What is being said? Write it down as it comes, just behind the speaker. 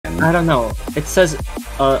I don't know. It says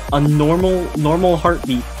a normal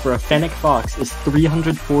heartbeat for a fennec fox is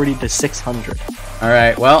 340 to 600.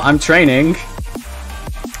 Alright, well, I'm training.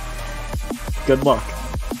 Good luck.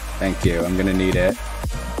 Thank you, I'm gonna need it.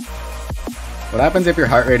 What happens if your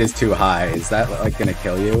heart rate is too high? Is that, like, gonna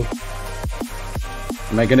kill you?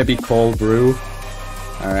 Am I gonna be cold brew?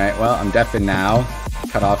 Alright, well, I'm deafened now.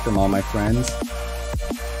 Cut off from all my friends.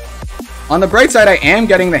 On the bright side, I am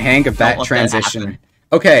getting the hang of that transition.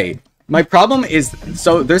 Okay, my problem is,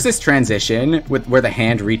 so there's this transition with where the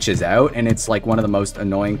hand reaches out, and it's like one of the most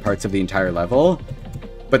annoying parts of the entire level.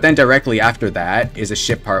 But then directly after that is a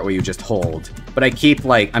ship part where you just hold. But I keep,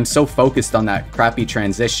 like, I'm so focused on that crappy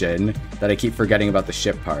transition that I keep forgetting about the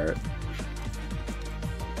ship part.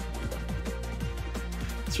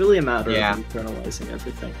 It's really a matter of internalizing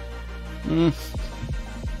everything.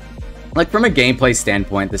 Like, from a gameplay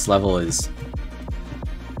standpoint, this level is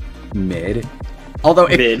mid. Although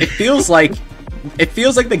it feels like the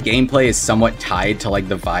gameplay is somewhat tied to like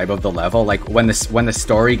the vibe of the level. Like when the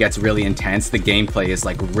story gets really intense, the gameplay is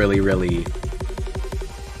like really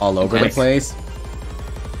all over the place.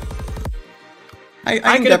 I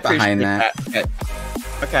can get behind that.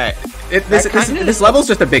 Okay. This level's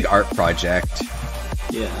just a big art project.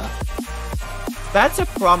 Yeah. That's a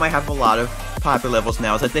problem I have with a lot of popular levels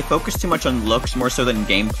now, is that they focus too much on looks more so than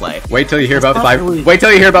gameplay. Wait till you hear about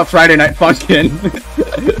Friday Night Funkin'.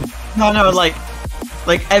 No,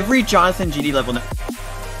 like every Jonathan GD level now.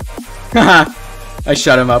 Haha. I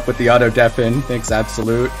shut him up with the auto deafen. Thanks,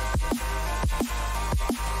 Absolute.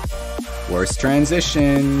 Worst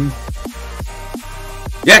transition.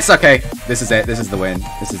 Yes, okay. This is it. This is the win.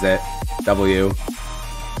 This is it. W.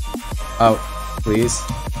 Oh, please.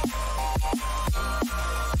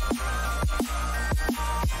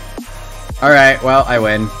 Alright, well, I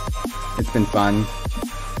win. It's been fun.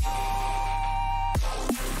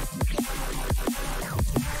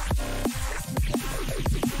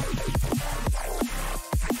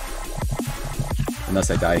 Unless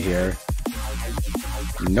I die here.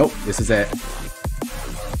 Nope, this is it.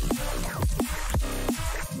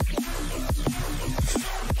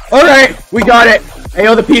 Alright, we got it!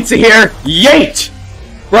 Ayo, the pizza here! Yeet!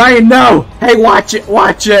 Brian, no! Hey, watch it,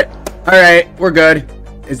 watch it! Alright, we're good.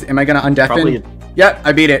 Am I gonna undeafen? Yep,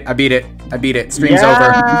 I beat it, I beat it, I beat it. Stream's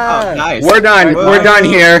over. Oh, nice. We're done, we're done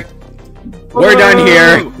here. We're done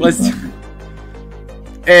here. Let's...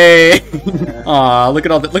 Hey! Aw, look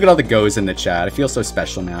at all the goes in the chat. I feel so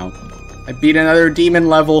special now. I beat another demon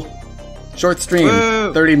level. Short stream,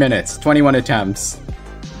 30 minutes, 21 attempts.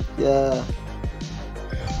 Yeah.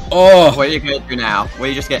 Oh! What are you gonna do now? Will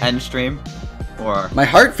you just get end stream? Or... My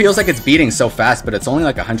heart feels like it's beating so fast, but it's only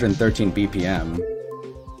like 113 BPM.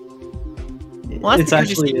 Well, that's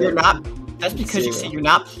because you're not... That's because you see you're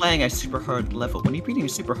not playing a super hard level. When you're beating a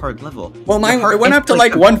super hard level... Well, mine it went up to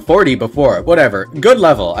like 140 before. Whatever. Good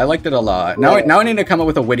level. I liked it a lot. Now I need to come up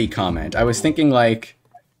with a witty comment. I was thinking like...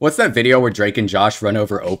 What's that video where Drake and Josh run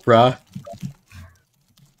over Oprah?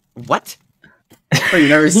 What? Oh, you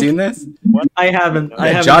never seen this? I haven't.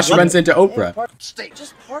 Josh runs into Oprah.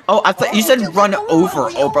 Oh, I thought you said run over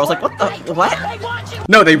Oprah. I was like, what the... What?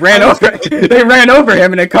 No, they ran over... they ran over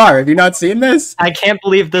him in a car. Have you not seen this? I can't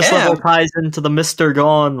believe this level ties into the Mr.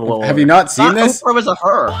 Gone lore. Have you not seen this? Oprah was a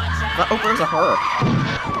her. Oprah was a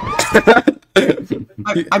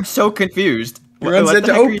her. I'm so confused. He runs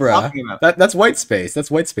into Oprah. That's white space.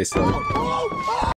 That's white space.